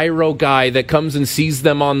their Cairo guy that comes and sees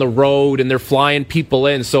them on the road, and they're flying people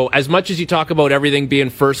in. So as much as you talk about everything being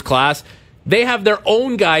first class, they have their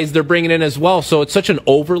own guys they're bringing in as well. So it's such an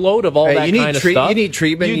overload of all that kind of stuff. You need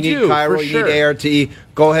treatment. You need do, Cairo. for sure. You need ART.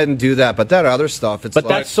 Go ahead and do that. But that other stuff, it's But like,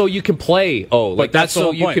 that's so you can play. Oh, like that's that's the so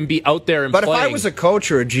whole you point. can be out there and But playing. if I was a coach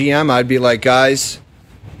or a GM, I'd be like, guys,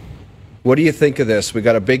 what do you think of this? We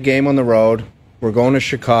got a big game on the road. We're going to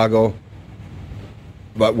Chicago,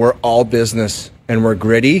 but we're all business and we're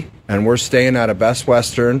gritty and we're staying at a Best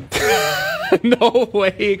Western No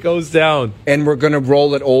way it goes down. and we're going to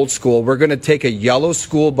roll it old school. We're going to take a yellow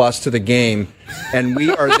school bus to the game and we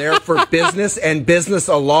are there for business and business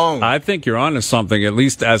alone. I think you're onto something, at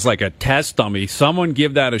least as like a test dummy. Someone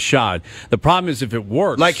give that a shot. The problem is if it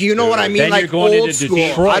works. Like, you know what I mean? then Like you're going old into school.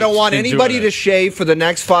 Detroit I don't want and doing anybody it. to shave for the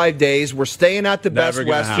next 5 days. We're staying at the Never Best gonna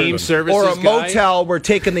Western happen. Team services or a guy? motel. We're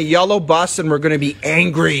taking the yellow bus and we're going to be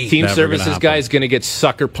angry. Team Never services gonna guy happen. is going to get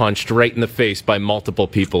sucker punched right in the face by multiple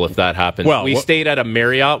people if that happens. Well, we stayed at a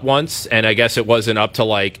Marriott once, and I guess it wasn't up to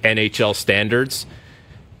like NHL standards,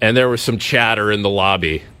 and there was some chatter in the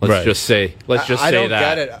lobby. Let's Right. just say I don't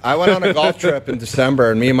that. get it. I went on a golf trip in December,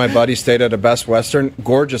 and me and my buddy stayed at a Best Western.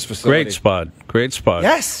 Gorgeous facility. Great spot. Great spot.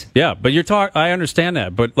 Yes. Yeah, but I understand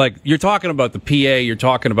that. But like you're talking about the PA, you're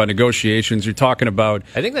talking about negotiations, you're talking about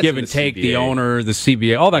I think that's give in and the take, the CBA. owner, the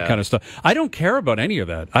CBA, all that Yeah. kind of stuff. I don't care about any of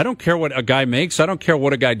that. I don't care what a guy makes. I don't care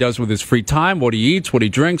what a guy does with his free time, what he eats, what he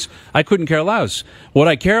drinks. I couldn't care less. What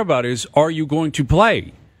I care about is, are you going to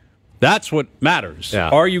play? That's what matters. Yeah.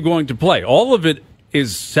 Are you going to play? All of it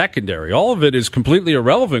is secondary. All of it is completely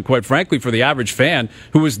irrelevant, quite frankly, for the average fan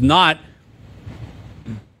who is not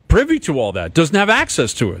privy to all that, doesn't have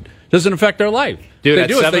access to it, doesn't affect their life. Dude, they at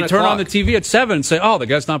do is 7 they turn on the o'clock. TV at 7 and say, "Oh, the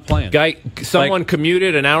guy's not playing." Someone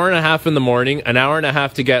commuted an hour and a half in the morning, an hour and a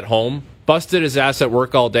half to get home, busted his ass at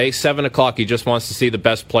work all day. 7 o'clock, he just wants to see the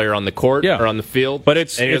best player on the court Yeah. or on the field, But and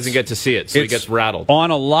he doesn't get to see it, so he it's gets rattled.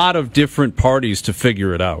 on a lot of different parties to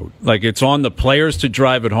figure it out. Like it's on the players to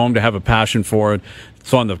drive it home, to have a passion for it.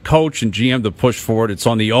 It's on the coach and GM to push for it. It's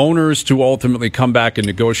on the owners to ultimately come back and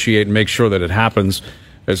negotiate and make sure that it happens.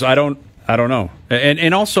 Because I don't know.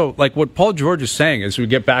 And also, like what Paul George is saying, as we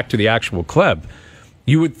get back to the actual club,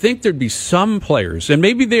 you would think there'd be some players, and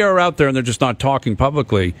maybe they are out there and they're just not talking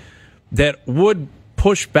publicly, that would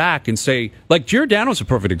push back and say, like Giordano's a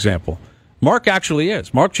perfect example. Mark actually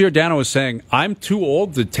is. Mark Giordano is saying, I'm too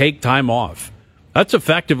old to take time off. That's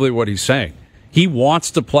effectively what he's saying. He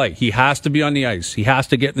wants to play. He has to be on the ice. He has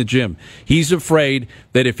to get in the gym. He's afraid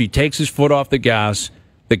that if he takes his foot off the gas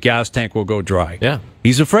tank will go dry. Yeah.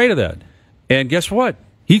 He's afraid of that. And guess what?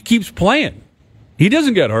 He keeps playing. He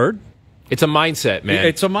doesn't get hurt. It's a mindset, man.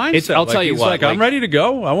 It's a mindset. I'll tell you he's what. like, I'm ready to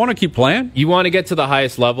go. I want to keep playing. You want to get to the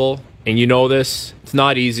highest level, and you know this. It's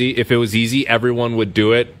not easy. If it was easy, everyone would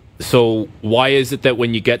do it. So why is it that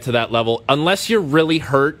when you get to that level, unless you're really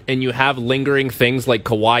hurt and you have lingering things like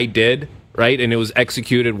Kawhi did, right, and it was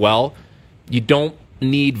executed well, you don't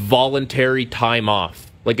need voluntary time off.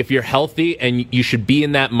 Like if you're healthy, and you should be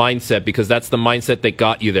in that mindset because that's the mindset that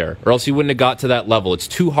got you there, or else you wouldn't have got to that level. It's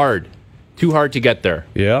too hard to get there.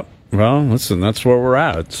 Yep. Well, listen, that's where we're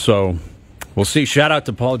at. So we'll see. Shout out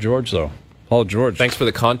to Paul George, though. Paul George. Thanks for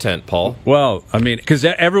the content, Paul. Well, I mean, because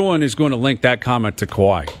everyone is going to link that comment to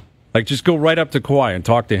Kawhi. Like, just go right up to Kawhi and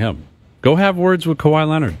talk to him. Go have words with Kawhi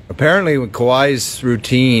Leonard. Apparently, Kawhi's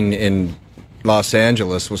routine in Los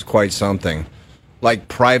Angeles was quite something. Like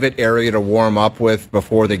private area to warm up with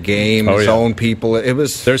before the game, his own people. It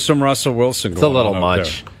was. There's some Russell Wilson going a little on out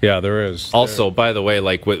much. there. Yeah, there is. Also, by the way,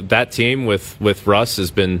 like with that team with Russ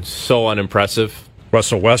has been so unimpressive.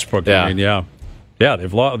 Russell Westbrook, Yeah. I mean, yeah. Yeah, they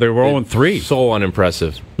were 0-3. So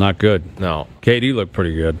unimpressive. Not good. No. KD looked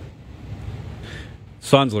pretty good.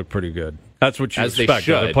 Suns look pretty good. That's what you As they expect.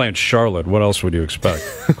 They're should. playing Charlotte. What else would you expect?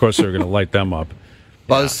 Of course, they're going to light them up.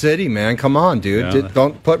 Buzz City, man. Come on, dude. Yeah.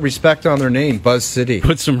 Don't put respect on their name. Buzz City.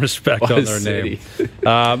 Put some respect on Buzz their name. City.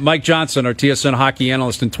 Mike Johnson, our TSN hockey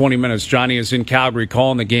analyst, in 20 minutes. Johnny is in Calgary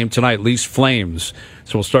calling the game tonight, Leafs Flames.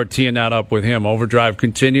 So we'll start teeing that up with him. Overdrive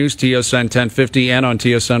continues, TSN 1050 and on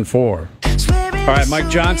TSN 4. All right, Mike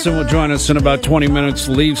Johnson will join us in about 20 minutes.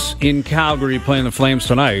 Leafs in Calgary playing the Flames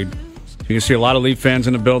tonight. You can see a lot of Leaf fans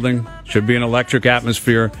in the building. Should be an electric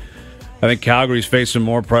atmosphere. I think Calgary's facing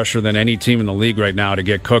more pressure than any team in the league right now to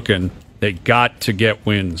get cooking. They got to get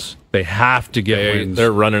wins. They have to get wins.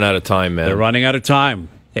 They're running out of time, man. They're running out of time.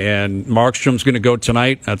 And Markstrom's going to go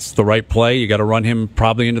tonight. That's the right play. You got to run him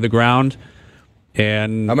probably into the ground.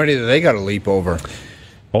 And How many do they got to leap over?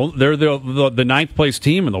 well, they're the ninth place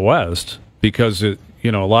team in the West because a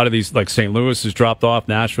lot of these, like St. Louis has dropped off,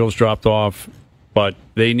 Nashville's dropped off, but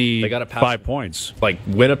they need gotta pass 5 points. Like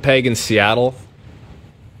Winnipeg and Seattle.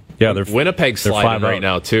 Yeah, they're Winnipeg's they're sliding 5 right out.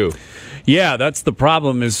 now too. Yeah, that's the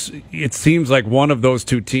problem. Is it seems like one of those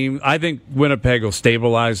two teams. I think Winnipeg will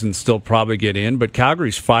stabilize and still probably get in, but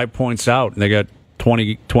Calgary's 5 points out, and they got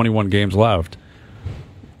 21 games left.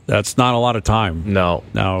 That's not a lot of time. No.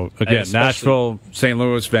 Now, again, Nashville, St.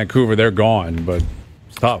 Louis, Vancouver, they're gone, but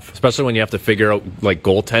it's tough. Especially when you have to figure out like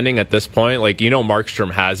goaltending at this point. Like,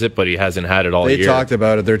 Markstrom has it, but he hasn't had it all year. They talked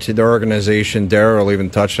about it. Their organization, Darryl even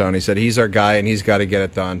touched on it. He said he's our guy and he's got to get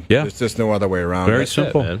it done. Yeah. There's just no other way around. Very That's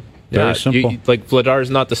simple. it. Man. Very simple. Like Vladar's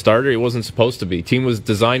not the starter. He wasn't supposed to be. Team was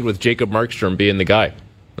designed with Jacob Markstrom being the guy.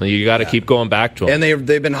 You got to keep going back to him. And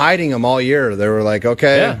they've been hiding him all year. They were like,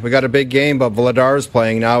 okay, we got a big game, but Vladar's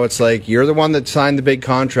playing. Now it's like, you're the one that signed the big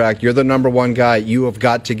contract. You're the number one guy. You have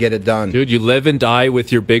got to get it done. Dude, you live and die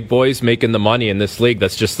with your big boys making the money in this league.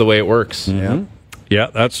 That's just the way it works. Mm-hmm. Yeah,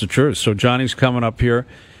 that's the truth. So Johnny's coming up here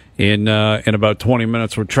in about 20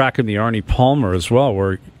 minutes. We're tracking the Arnie Palmer as well,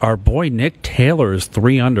 where our boy Nick Taylor is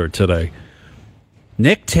 3 under today.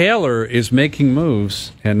 Nick Taylor is making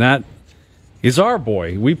moves, and that is our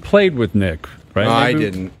boy. We played with Nick, right? No, I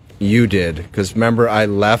didn't. You did. Because remember, I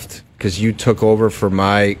left because you took over for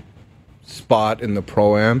my spot in the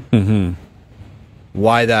Pro-Am. Mm-hmm.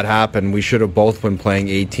 Why that happened, we should have both been playing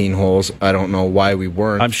 18 holes. I don't know why we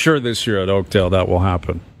weren't. I'm sure this year at Oakdale that will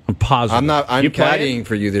happen. I'm positive. I'm caddying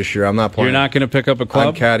for you this year. I'm not playing. You're not going to pick up a club?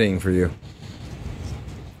 I'm caddying for you.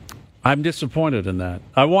 I'm disappointed in that.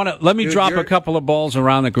 Let me drop a couple of balls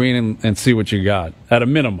around the green and see what you got, at a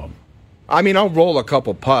minimum. I mean, I'll roll a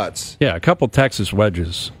couple putts. Yeah, a couple Texas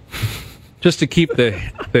wedges. Just to keep the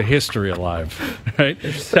history alive, right?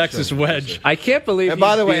 Texas wedge. I can't believe. And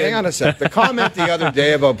by the way, hang on a sec. The comment the other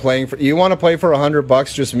day about playing for you want to play for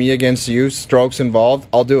 $100, just me against you, strokes involved.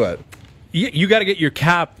 I'll do it. You got to get your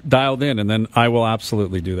cap dialed in, and then I will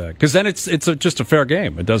absolutely do that. Because then it's just a fair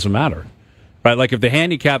game. It doesn't matter. Right, like if the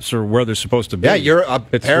handicaps are where they're supposed to be. Yeah,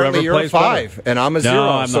 apparently you're a 5, and I'm a 0. No,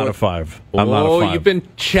 I'm not a 5. I'm not a 5. You've been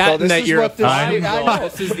chatting that you're a 5.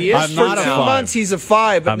 This is the issue. I'm not a 5. For 2 months, he's a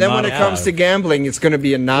 5, but then when it comes to gambling, it's going to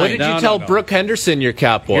be a 9. What did you tell Brooke Henderson your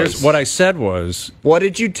cap was? Here's what I said was... What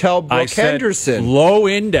did you tell Brooke Henderson? Low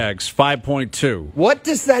index, 5.2. What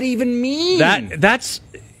does that even mean? That's...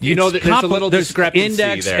 there's a little discrepancy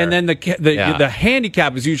index, there. and then the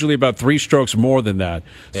handicap is usually about 3 strokes more than that.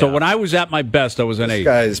 So when I was at my best, I was an 8. This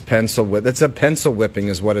guy's pencil whip. That's a pencil whipping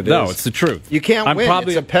is what it is. No, it's the truth. You can't win.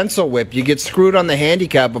 It's a pencil whip. You get screwed on the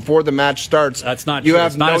handicap before the match starts. That's not you true.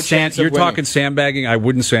 have no chance of You're winning. talking sandbagging. I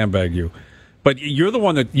wouldn't sandbag you. But you're the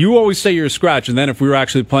one that you always say you're a scratch, and then if we were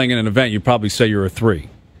actually playing in an event, you'd probably say you're a 3.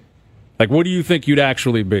 Like, what do you think you'd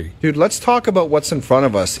actually be? Dude, let's talk about what's in front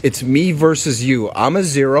of us. It's me versus you. I'm a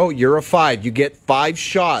 0. You're a 5. You get 5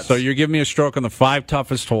 shots. So you're giving me a stroke on the 5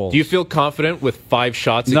 toughest holes. Do you feel confident with 5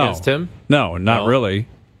 shots against him? No, not really.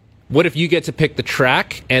 What if you get to pick the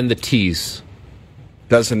track and the tees?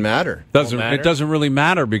 Doesn't matter. It doesn't really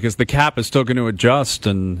matter because the cap is still going to adjust,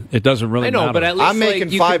 and it doesn't really matter. I know, but at least I'm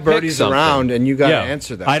making 5 birdies around, and you got to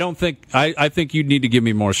answer that. I don't think. I think you'd need to give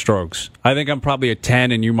me more strokes. I think I'm probably a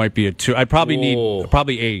 10, and you might be a 2. I probably need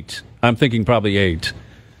 8. I'm thinking probably 8.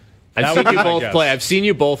 I've seen you both play. I've seen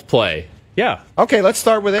you both play. Yeah. Okay, let's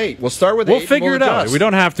start with 8. We'll start with 8. We'll figure it out. We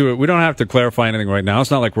don't have to clarify anything right now. It's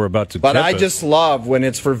not like we're about to. But tip I it. just love when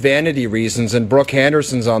it's for vanity reasons and Brooke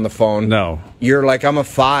Henderson's on the phone. No. You're like, I'm a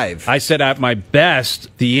 5. I said at my best,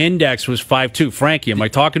 the index was 5.2. Frankie, am I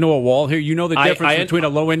talking to a wall here? You know the difference between a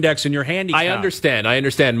low index and your handicap. I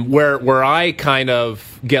understand. Where I kind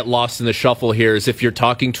of get lost in the shuffle here is if you're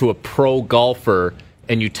talking to a pro golfer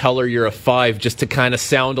and you tell her you're a 5 just to kind of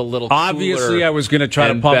sound a little Obviously, I was going to try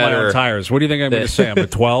to pump my own tires. What do you think I'm going to say? I'm a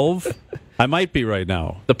 12? I might be right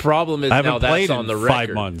now. The problem is I haven't now played that's on the in record.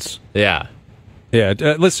 5 months. Yeah. Yeah,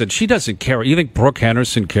 listen, she doesn't care. You think Brooke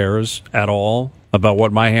Henderson cares at all about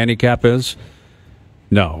what my handicap is?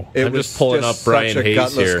 No. I'm just pulling up Brian such a Hayes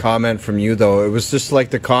gutless here. comment from you, though. It was just like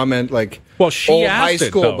the comment, like, well, she old asked high it,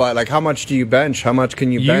 school, though. but like, how much do you bench? How much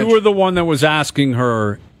can you bench? You were the one that was asking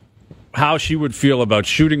her how she would feel about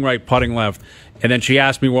shooting right, putting left, and then she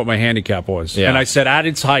asked me what my handicap was. Yeah. And I said at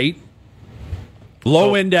its height,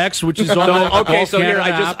 low index, which is on the Okay, Golf so here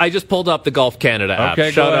Canada app. I just pulled up the Golf Canada app.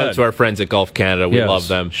 Okay, Shout go out ahead. to our friends at Golf Canada. We Yes, love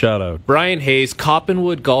them. shout out. Brian Hayes,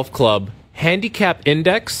 Coppenwood Golf Club, handicap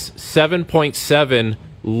index 7.7,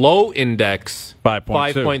 low index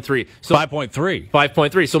 5.2. 5.3. So 5.3.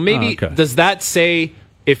 5.3. So maybe Oh, okay. does that say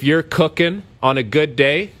if you're cooking on a good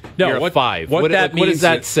day, No, you're a what- 5? what that what does means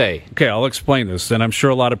that is- say? Okay, I'll explain this, and I'm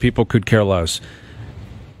sure a lot of people could care less.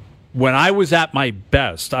 When I was at my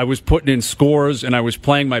best, I was putting in scores and I was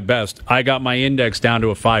playing my best. I got my index down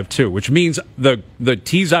to a 5.2, which means the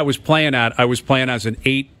tees I was playing at, I was playing as an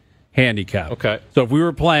 8 handicap. Okay. So if we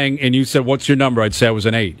were playing and you said, what's your number? I'd say it was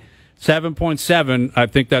an 8. 7.7, I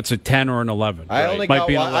think that's a 10 or an 11. I Right. only Might got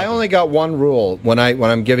be an one, 11. I only got one rule when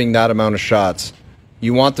I'm giving that amount of shots.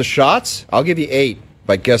 You want the shots? I'll give you 8.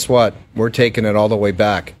 But guess what? We're taking it all the way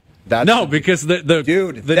back. That's No, because the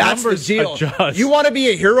Dude, the that's the numbers deal. adjust. You want to be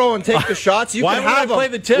a hero and take the shots? You Why can would I have them. play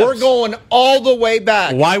the tips? We're going all the way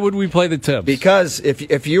back. Why would we play the tips? Because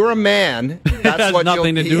if you're a man, that's has what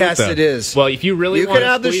nothing to do with yes, that. it is. Well, if you really you want can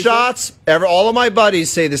to have the squeeze shots. All of my buddies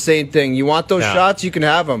say the same thing. You want those Yeah. shots? You can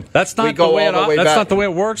have them. That's not we go the way all the way that's back. not the way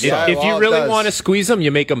it works. Yeah, though. If well, you it really does. want to squeeze them,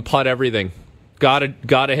 you make them putt everything. Gotta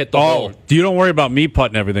hit the Oh, hole. you don't worry about me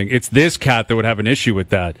putting everything. It's this cat that would have an issue with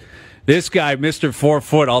that. This guy, Mr. 4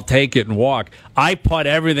 foot, I'll take it and walk. I putt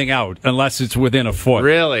everything out unless it's within a foot.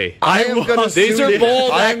 Really? I am gonna These sue are you.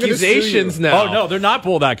 bold I am gonna sue accusations you. now. Oh, no, they're not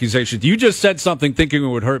bold accusations. You just said something thinking it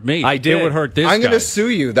would hurt me. I did. It would hurt this I'm guy. going to sue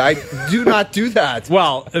you. I do not do that.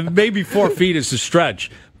 Well, maybe 4 feet is a stretch,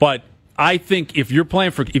 but I think if you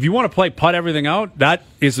want to play putt everything out, that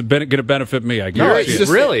is going to benefit me. I You're guarantee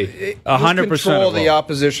just- it. Really? you 100% control of the all.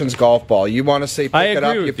 opposition's golf ball. You want to say pick I it agree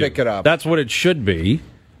up, with you pick it up. That's what it should be.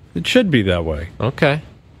 It should be that way. Okay.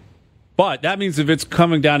 But that means if it's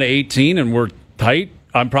coming down to 18 and we're tight,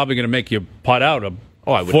 I'm probably going to make you putt out a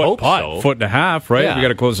I would foot hope putt, so. foot and a half, right? Yeah. We got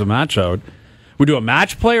to close the match out. We do a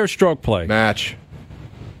match play or stroke play? Match.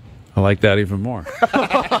 I like that even more.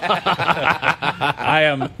 I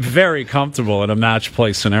am very comfortable in a match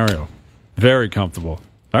play scenario. Very comfortable.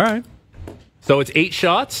 All right. So it's 8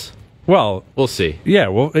 shots? Well, We'll see. yeah.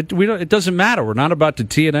 Well, it doesn't matter. We're not about to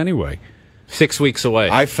tee it anyway. 6 weeks away.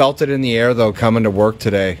 I felt it in the air, though, coming to work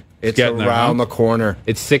today. It's getting there, around huh? the corner.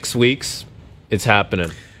 It's 6 weeks. It's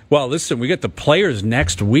happening. Well, listen, we got the players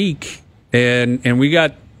next week, and we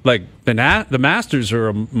got like the Masters are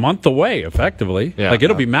a month away, effectively. Yeah. Like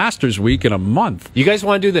it'll be Masters week in a month. You guys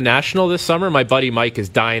want to do the National this summer? My buddy Mike is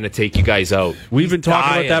dying to take you guys out. We've been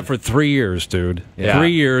talking dying. about that for 3 years, dude. Yeah.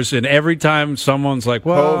 3 years, and every time someone's like,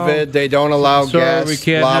 "Well, COVID, they don't allow sorry, guests, we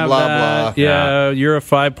can't blah, have blah, that. blah. Yeah, you're a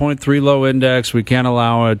 5.3 low index. We can't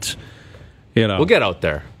allow it." You know, We'll get out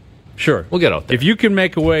there. sure. We'll get out there. If you can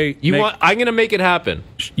make a way, I'm going to make it happen.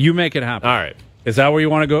 you make it happen. All right. Is that where you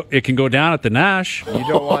want to go? It can go down at the Nash You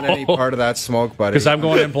don't want any part of that smoke, buddy. because I'm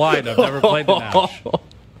going in blind. I've never played the Nash.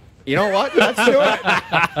 You know what? Let's do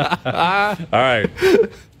it. All right.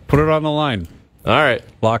 Put it on the line. All right.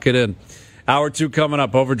 Lock it in. Hour 2 coming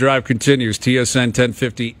up. Overdrive continues. TSN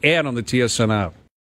 1050 and on the TSN app.